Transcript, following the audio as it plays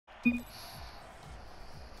Okay,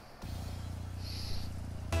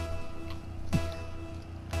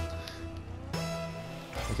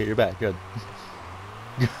 you're back. Good.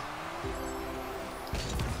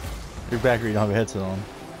 You're back where you don't have a headset on.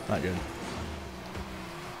 Not good.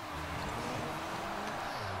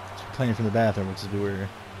 Playing from the bathroom, which is weird.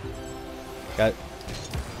 Got it.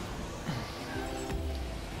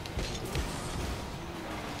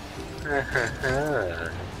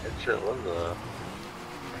 Headshot one though.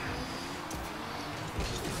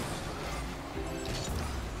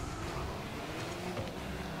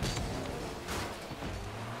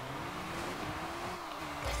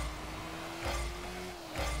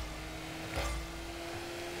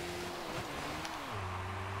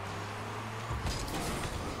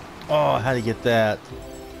 Oh, how to get that?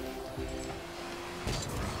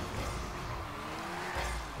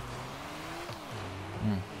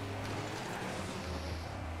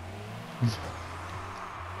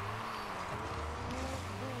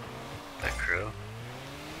 That crow.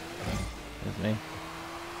 That's me.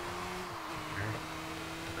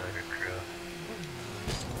 Another crow.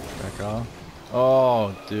 Back off.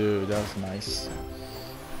 Oh, dude, that was nice.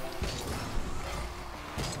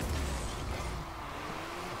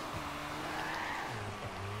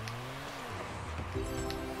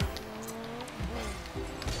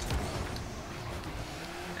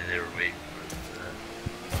 And they were waiting for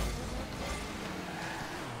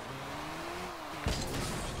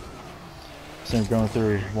So I'm going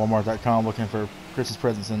through Walmart.com looking for Christmas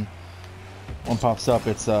presents, and one pops up.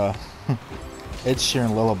 It's Ed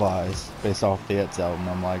Sheeran Lullabies based off the Eds album.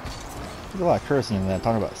 I'm like, there's a lot of cursing in that,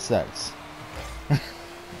 talking about sex.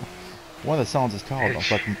 One of the songs is called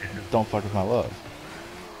Don't Fuck With My Love.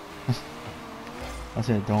 I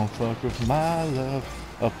said, don't fuck with my love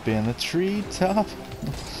up in the treetop.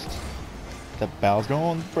 That bow's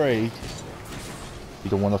gonna break. You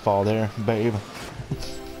don't want to fall there, babe.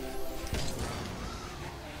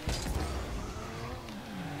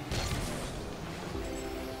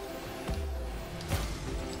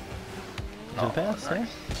 Oh, pass, nice. yeah?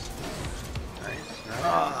 Nice.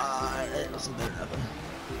 Ah, it wasn't there, nothing.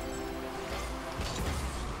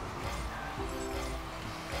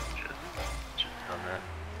 Just on that.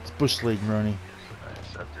 It's Bush League, Ronnie.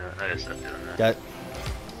 I gotta stop doing that. Got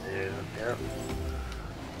it. Yep.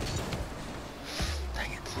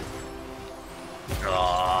 Dang it.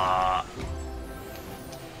 Aww.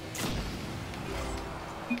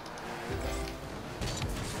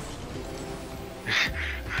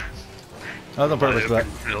 That was on purpose, but.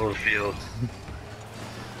 Middle of the field.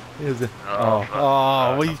 Is it? Oh,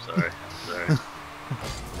 well, I'm you. sorry.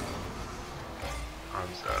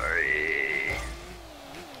 I'm sorry.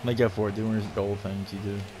 Make up for it, doing those gold things you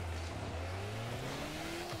do.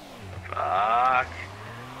 Fuck.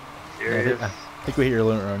 Serious? I think we hit your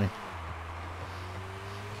limit, Ronnie.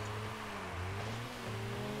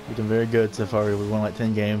 We've been very good so far. We won like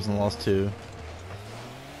 10 games and lost 2.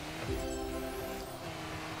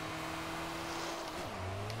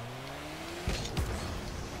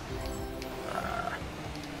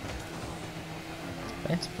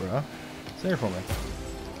 Thanks, bro. It's there for me.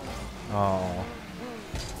 Oh.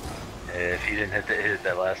 If you didn't hit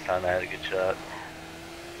that last time, I had a good shot.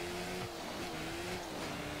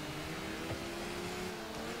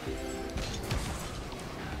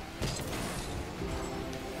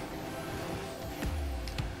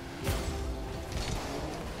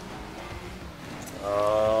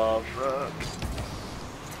 Oh, fuck.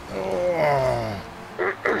 Oh.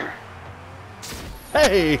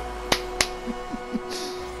 Hey!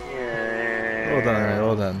 Yeah. Well done, man.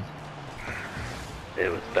 Well done. It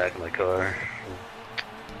was back in my car.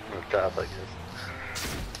 On top like this.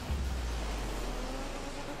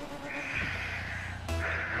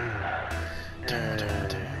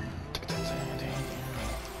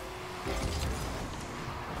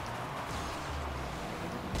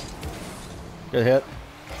 Good hit.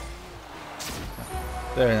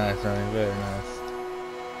 Very nice, Ronnie. Very nice.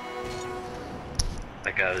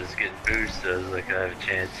 Like I was getting boosted, I was like, I have a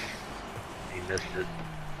chance. He missed it.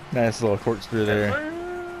 Nice little corkscrew there.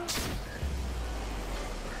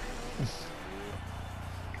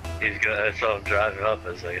 He's going. I saw him driving up. I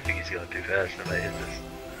was like, I think he's going too fast. I might hit this.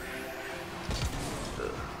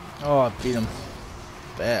 Oh, I beat him.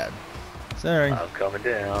 Bad. Sorry. I'm coming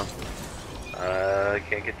down. I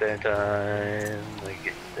can't get there in time. I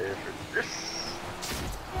get there for this.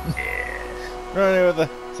 Yeah. Running with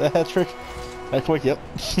is that a hat trick? That quick, yep.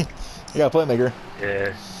 You got a playmaker.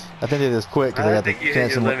 Yeah. I think it is quick because I got the think you hit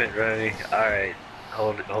chance your to limit, Ronnie. Alright.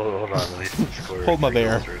 Hold on. Let me score. Hold my 3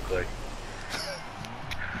 bear. goals real quick.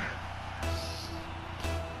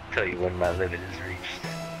 Tell you when my limit is reached.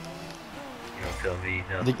 tell me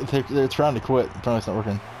no. They're trying to quit. Apparently it's not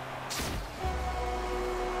working.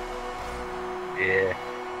 Yeah.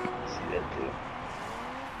 See that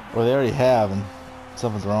too. Or they already have, and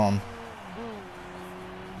something's wrong.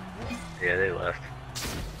 Yeah, they left.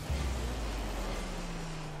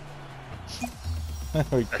 There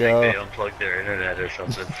we I think go. they unplugged their internet or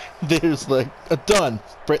something. They're just like, done.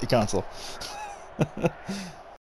 Break the console.